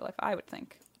spend your afterlife, I would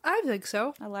think. I think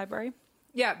so. A library.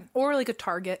 Yeah, or like a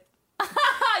Target.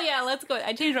 Yeah, let's go.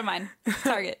 I changed my mind.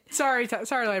 Target. Sorry,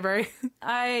 library.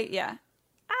 Yeah.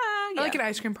 I like an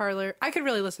ice cream parlor. I could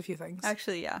really list a few things.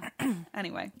 Actually, yeah.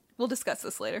 Anyway, we'll discuss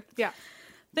this later. Yeah.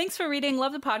 Thanks for reading.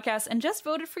 Love the podcast and just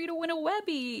voted for you to win a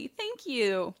Webby. Thank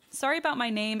you. Sorry about my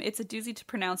name. It's a doozy to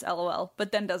pronounce LOL,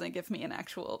 but then doesn't give me an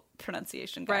actual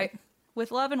pronunciation guide. Right. With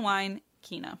love and wine,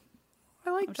 Kina.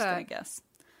 I like I'm just that. going to guess.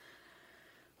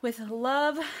 With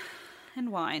love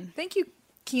and wine. Thank you,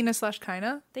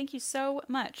 Kina/Kina. Thank you so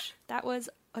much. That was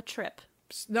a trip.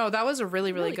 No, that was a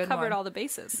really, really good covered one. all the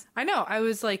bases. I know. I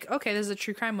was like, okay, this is a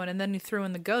true crime one, and then you threw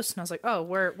in the ghost, and I was like, oh,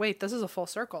 wait, this is a full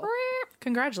circle.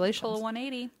 Congratulations. Pull a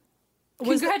 180.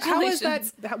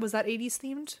 Congratulations. Was that 80s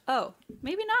themed? Oh,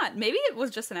 maybe not. Maybe it was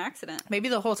just an accident. Maybe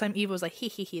the whole time Eva was like,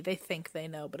 he. They think they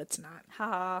know, but it's not.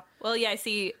 Ha. Well, yeah, I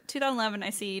see 2011. I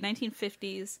see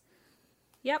 1950s.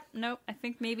 Yep. Nope. I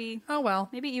think maybe. Oh, well.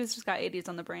 Maybe Eve's just got 80s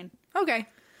on the brain. Okay.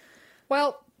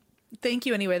 Well, thank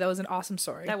you anyway. That was an awesome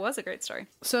story. That was a great story.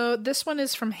 So this one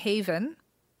is from Haven.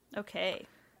 Okay.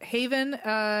 Haven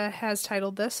has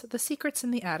titled this The Secrets in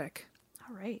the Attic.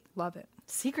 All right. Love it.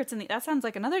 Secrets in the... That sounds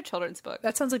like another children's book.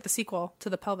 That sounds like the sequel to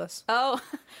The Pelvis. Oh.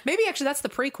 Maybe actually that's the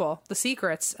prequel, The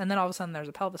Secrets, and then all of a sudden there's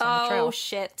a pelvis on the trail. Oh,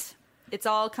 shit. It's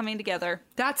all coming together.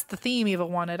 That's the theme Eva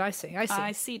wanted. I see.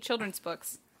 I see children's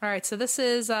books. All right, so this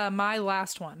is my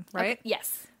last one, right? Okay.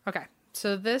 Yes. Okay.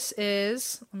 So this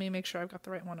is... Let me make sure I've got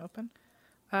the right one open.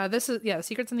 This is... Yeah, The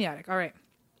Secrets in the Attic. All right.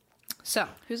 So...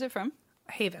 Who's it from?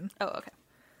 Haven. Oh, okay.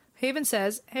 Haven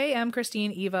says, Hey, I'm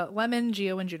Christine, Eva, Lemon,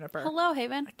 Geo, and Juniper. Hello,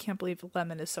 Haven. I can't believe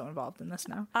Lemon is so involved in this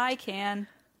now. I can.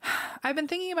 I've been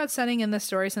thinking about sending in this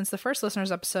story since the first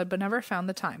listeners episode, but never found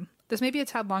the time. This may be a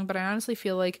tad long, but I honestly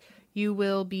feel like you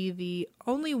will be the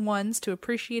only ones to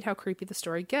appreciate how creepy the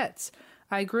story gets.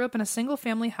 I grew up in a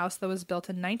single-family house that was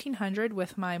built in 1900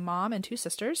 with my mom and two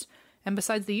sisters. And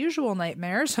besides the usual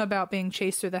nightmares about being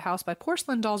chased through the house by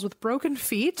porcelain dolls with broken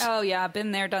feet... Oh, yeah.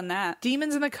 Been there, done that.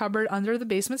 Demons in the cupboard under the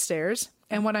basement stairs,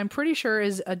 and what I'm pretty sure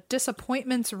is a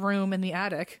disappointments room in the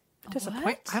attic.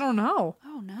 What? I don't know.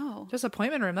 Oh, no.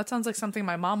 Disappointment room. That sounds like something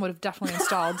my mom would have definitely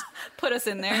installed. Put us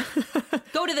in there.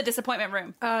 Go to the disappointment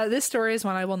room. This story is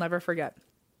one I will never forget.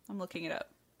 I'm looking it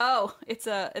up. Oh, it's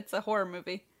a horror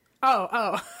movie.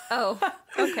 Oh. Oh,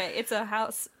 okay. It's a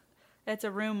house. It's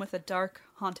a room with a dark,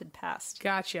 haunted past.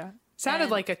 Gotcha. Sounded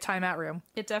And- like a timeout room.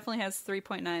 It definitely has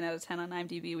 3.9 out of 10 on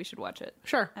IMDb. We should watch it.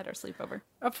 Sure. At our sleepover.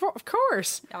 Of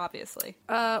course. Obviously.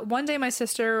 One day my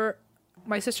sisters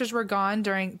were gone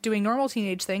doing normal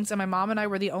teenage things, and my mom and I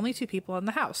were the only two people in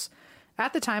the house.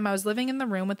 At the time, I was living in the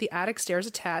room with the attic stairs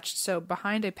attached, so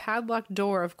behind a padlocked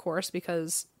door, of course,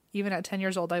 because even at 10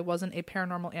 years old, I wasn't a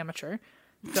paranormal amateur.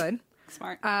 Good.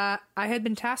 Smart. I had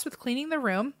been tasked with cleaning the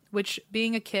room, which,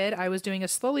 being a kid, I was doing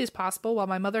as slowly as possible while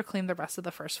my mother cleaned the rest of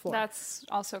the first floor. That's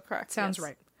also correct. Sounds yes.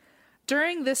 right.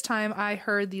 During this time, I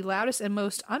heard the loudest and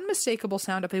most unmistakable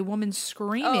sound of a woman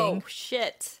screaming Oh,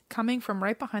 shit. coming from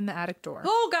right behind the attic door.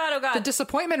 Oh, God, oh, God. The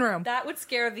disappointment room. That would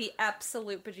scare the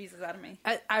absolute bejesus out of me.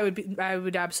 I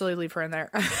would absolutely leave her in there.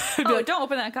 Oh, don't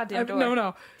open that goddamn door.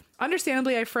 No.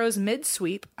 Understandably, I froze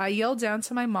mid-sweep. I yelled down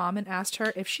to my mom and asked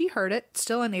her if she heard it,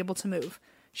 still unable to move.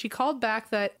 She called back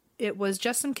that it was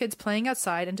just some kids playing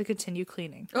outside and to continue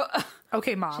cleaning.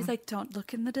 Okay, Mom. She's like, don't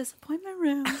look in the disappointment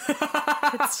room.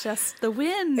 It's just the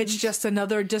wind. It's just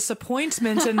another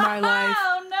disappointment in my life.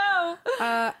 Oh,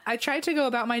 no. I tried to go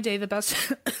about my day the best...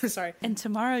 Sorry. And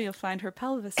tomorrow you'll find her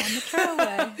pelvis on the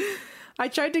trailway. I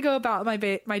tried to go about my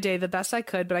day the best I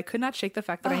could, but I could not shake the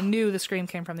fact that I knew the scream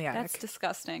came from the attic. That's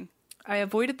disgusting. I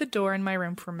avoided the door in my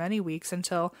room for many weeks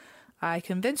until I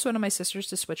convinced one of my sisters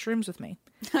to switch rooms with me.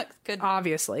 Good.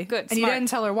 Obviously. Good, And you smart. didn't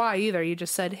tell her why either. You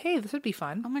just said, hey, this would be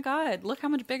fun. Oh my God, look how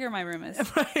much bigger my room is.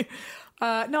 No,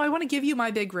 I want to give you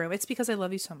my big room. It's because I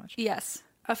love you so much. Yes.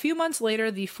 A few months later,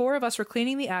 the four of us were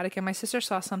cleaning the attic and my sister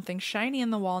saw something shiny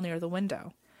in the wall near the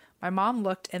window. My mom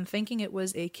looked and, thinking it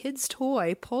was a kid's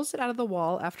toy, pulls it out of the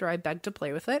wall after I begged to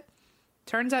play with it.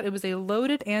 Turns out it was a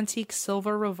loaded antique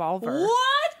silver revolver.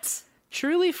 What?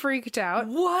 Truly freaked out.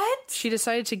 What? She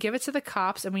decided to give it to the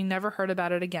cops and we never heard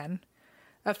about it again.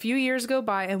 A few years go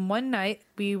by and one night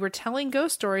we were telling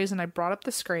ghost stories and I brought up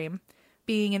the scream.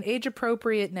 Me being age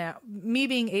appropriate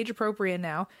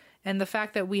now, and the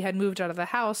fact that we had moved out of the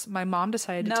house, my mom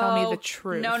decided to tell me the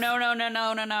truth.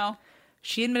 No.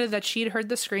 She admitted that she'd heard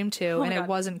the scream too, and God. it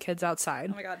wasn't kids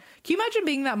outside. Oh my God. Can you imagine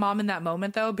being that mom in that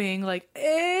moment, though? Being like,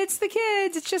 it's the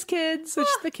kids. It's just kids. It's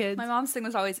just the kids. My mom's thing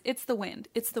was always, it's the wind.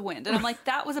 It's the wind. And I'm like,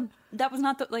 that was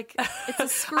not the, like, it's a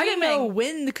screaming. I didn't know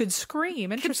wind could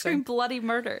scream. Could Interesting. scream bloody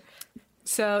murder.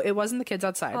 So it wasn't the kids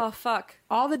outside. Oh, fuck.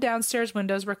 All the downstairs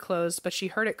windows were closed, but she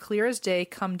heard it clear as day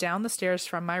come down the stairs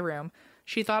from my room.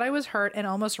 She thought I was hurt and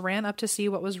almost ran up to see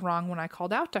what was wrong when I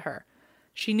called out to her.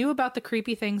 She knew about the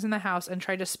creepy things in the house and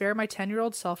tried to spare my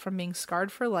 10-year-old self from being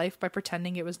scarred for life by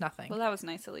pretending it was nothing. Well, that was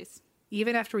nice, at least.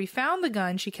 Even after we found the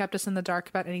gun, she kept us in the dark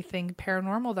about anything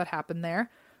paranormal that happened there.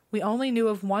 We only knew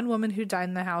of one woman who died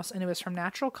in the house, and it was from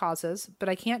natural causes, but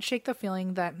I can't shake the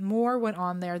feeling that more went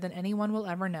on there than anyone will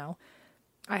ever know.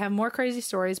 I have more crazy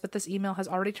stories, but this email has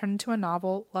already turned into a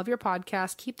novel. Love your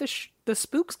podcast. Keep the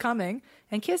spooks coming,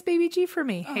 and kiss baby G for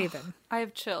me, Haven. I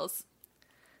have chills.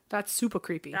 That's super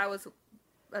creepy. That was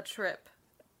a trip.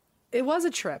 It was a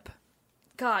trip.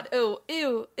 God,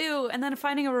 ew. And then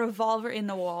finding a revolver in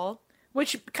the wall.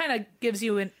 Which kind of gives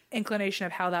you an inclination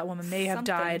of how that woman may have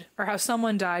Something. died, or how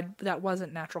someone died that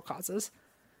wasn't natural causes.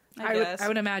 I guess. I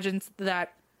would imagine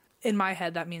that, in my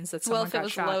head, that means that someone Well, if it got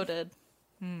was shot. loaded,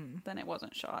 then it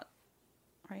wasn't shot.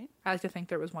 Right? I like to think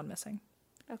there was one missing.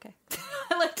 Okay.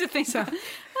 I like to think So-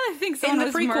 I think In someone the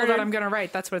was prequel murdered. that I'm going to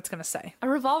write, that's what it's going to say. A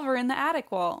revolver in the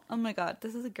attic wall. Oh my god,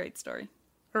 this is a great story.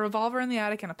 A revolver in the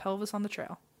attic and a pelvis on the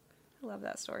trail. I love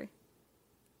that story.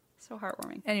 So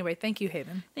heartwarming. Anyway, thank you,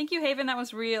 Haven. Thank you, Haven. That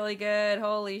was really good.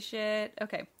 Holy shit.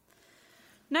 Okay.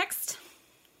 Next.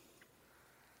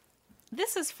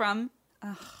 This is from...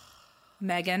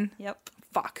 Megan. Yep.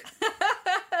 Fuck.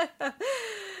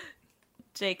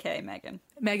 JK, Megan.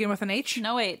 Megan with an H?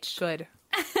 No H. Good.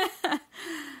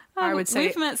 I would say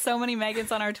We've met so many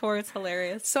Megans on our tour. It's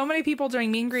hilarious. so many people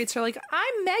during meet and greets are like,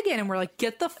 I'm Megan. And we're like,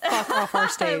 get the fuck off our I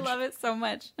stage. love it so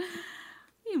much.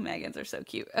 You Megans are so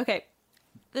cute. Okay.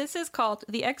 This is called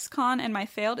The Ex-Con and My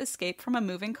Failed Escape from a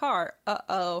Moving Car.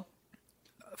 Uh-oh.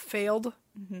 Failed?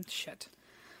 Shit.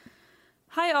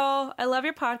 Hi all. I love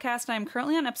your podcast and I'm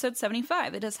currently on episode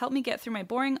 75. It has helped me get through my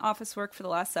boring office work for the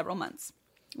last several months.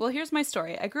 Well, here's my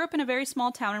story. I grew up in a very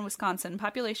small town in Wisconsin,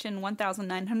 population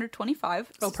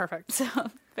 1,925. Oh, perfect. So,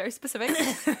 very specific.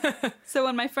 So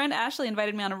when my friend Ashley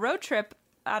invited me on a road trip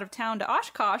out of town to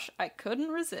Oshkosh, I couldn't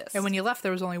resist. And when you left,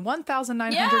 there was only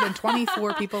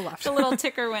 1,924 people left. the little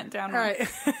ticker went down. All right.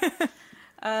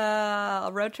 A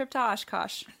road trip to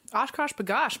Oshkosh. Oshkosh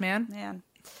bagosh, man. Man.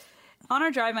 On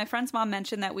our drive, my friend's mom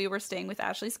mentioned that we were staying with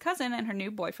Ashley's cousin and her new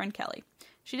boyfriend, Kelly.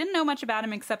 She didn't know much about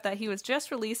him except that he was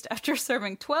just released after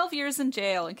serving 12 years in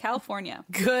jail in California.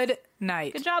 Good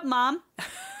night. Good job, Mom.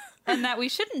 And that we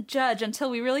shouldn't judge until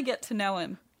we really get to know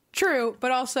him. True,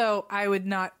 but also I would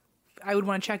want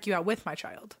to check you out with my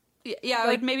child. Yeah, I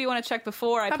would maybe want to check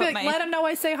before I I'd put be like, my... let him know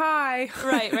I say hi.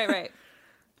 Right.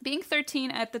 Being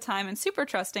 13 at the time and super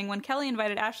trusting, when Kelly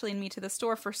invited Ashley and me to the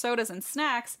store for sodas and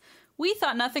snacks, we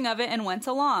thought nothing of it and went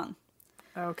along.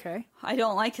 Okay. I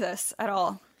don't like this at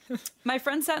all. My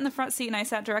friend sat in the front seat and I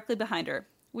sat directly behind her.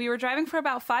 We were driving for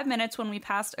about 5 minutes when we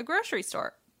passed a grocery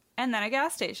store and then a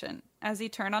gas station as he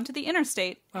turned onto the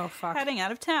interstate, Oh, fuck. heading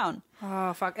out of town.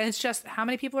 Oh, fuck. And it's just, how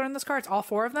many people are in this car? It's all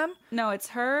four of them? No, it's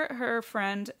her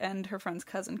friend, and her friend's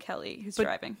cousin, Kelly, who's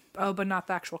driving. Oh, but not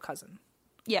the actual cousin.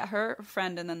 Yeah, her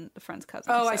friend and then the friend's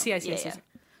cousin. Oh, So, I see. yeah.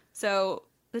 So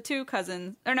the two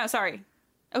cousins... Or no, sorry.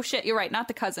 Oh, shit, you're right. Not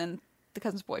the cousin. The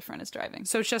cousin's boyfriend is driving.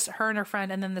 So it's just her and her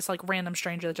friend, and then this like random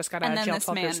stranger that just got out And of then jail this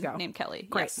 12 years man ago. named Kelly.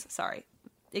 Great. Yes, sorry.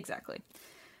 Exactly.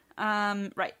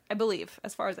 Right, I believe,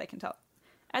 as far as I can tell.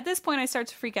 At this point, I start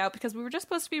to freak out because we were just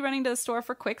supposed to be running to the store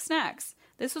for quick snacks.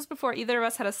 This was before either of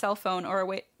us had a cell phone or a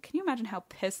way... Can you imagine how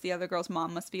pissed the other girl's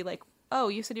mom must be? Like, oh,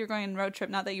 you said you were going on a road trip,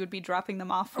 not that you would be dropping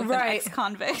them off with an Right.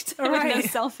 ex-convict with no Right.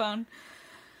 cell phone.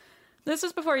 This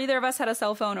was before either of us had a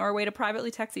cell phone or a way to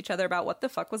privately text each other about what the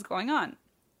fuck was going on.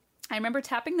 I remember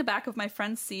tapping the back of my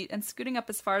friend's seat and scooting up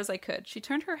as far as I could. She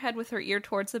turned her head with her ear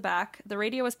towards the back. The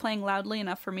radio was playing loudly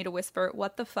enough for me to whisper,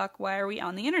 "What the fuck? Why are we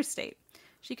on the interstate?"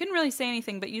 She couldn't really say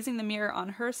anything, but using the mirror on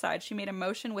her side, she made a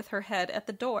motion with her head at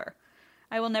the door.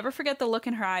 I will never forget the look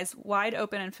in her eyes, wide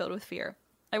open and filled with fear.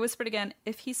 I whispered again,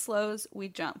 "If he slows, we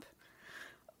jump."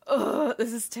 Ugh,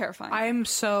 this is terrifying. I am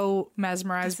so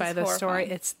mesmerized This by is this story.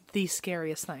 horrifying. It's the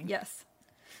scariest thing. Yes.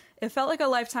 It felt like a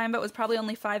lifetime, but was probably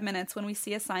only 5 minutes when we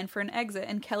see a sign for an exit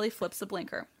and Kelly flips the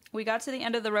blinker. We got to the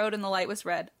end of the road and the light was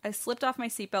red. I slipped off my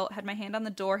seatbelt, had my hand on the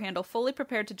door handle, fully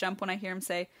prepared to jump when I hear him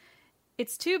say,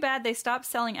 "It's too bad they stopped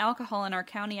selling alcohol in our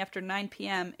county after 9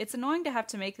 p.m. It's annoying to have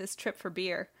to make this trip for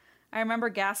beer." I remember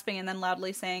gasping and then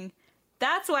loudly saying,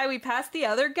 "That's why we passed the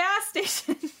other gas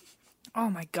station." Oh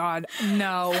my God.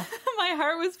 No. My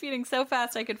heart was beating so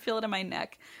fast I could feel it in my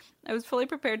neck. I was fully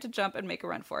prepared to jump and make a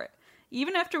run for it.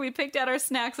 Even after we picked out our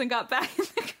snacks and got back in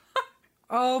the car.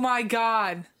 Oh my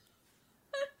God.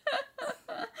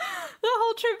 The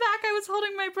whole trip back, I was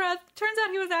holding my breath. Turns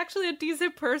out he was actually a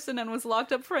decent person and was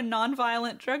locked up for a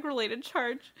non-violent drug-related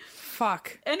charge.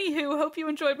 Fuck. Anywho, hope you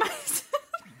enjoyed my...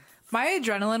 My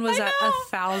adrenaline was at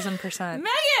 1,000%.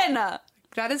 Megan!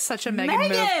 That is such a Megan move.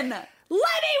 Megan! Let me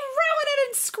ruin it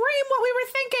and scream what we were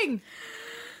thinking.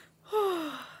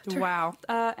 Wow.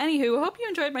 Anywho, hope you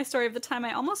enjoyed my story of the time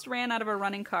I almost ran out of a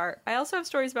running car. I also have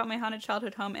stories about my haunted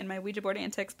childhood home and my Ouija board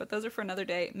antics, but those are for another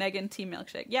day. Megan, Team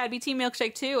Milkshake. Yeah, I'd be Team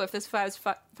Milkshake too if I was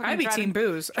fucking I'd be Team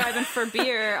Booze. driving for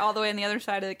beer all the way on the other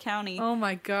side of the county. Oh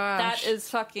my gosh. That is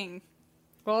fucking...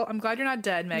 Well, I'm glad you're not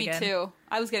dead, Megan. Me too.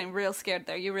 I was getting real scared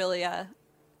there. You really I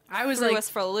was threw like, us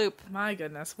for a loop. my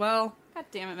goodness. Well, God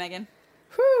damn it, Megan.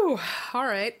 whew. All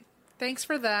right. Thanks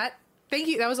for that. Thank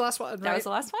you. That was the last one, right? That was the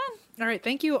last one. All right.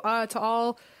 Thank you to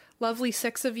all lovely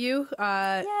 6 of you.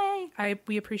 Yay.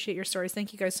 We appreciate your stories.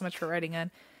 Thank you guys so much for writing in.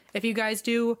 If you guys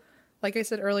do, like I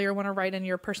said earlier, want to write in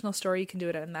your personal story, you can do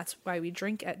it. And that's why we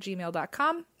drink at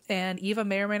gmail.com. And Eva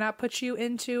may or may not put you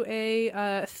into a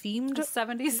themed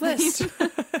 70s list.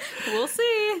 We'll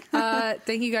see.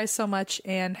 Thank you guys so much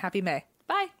and happy May.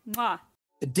 Bye. Mwah.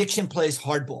 Addiction plays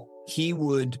hardball. He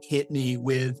would hit me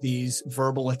with these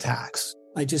verbal attacks.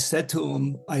 I just said to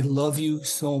him, I love you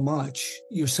so much.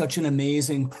 You're such an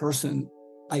amazing person.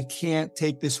 I can't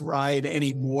take this ride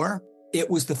anymore. It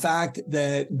was the fact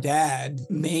that Dad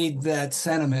made that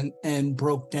sentiment and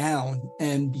broke down.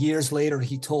 And years later,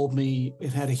 he told me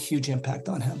it had a huge impact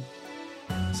on him.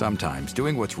 Sometimes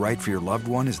doing what's right for your loved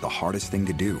one is the hardest thing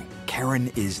to do.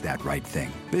 Karen is that right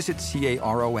thing. Visit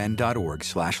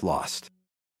CARON.org/lost.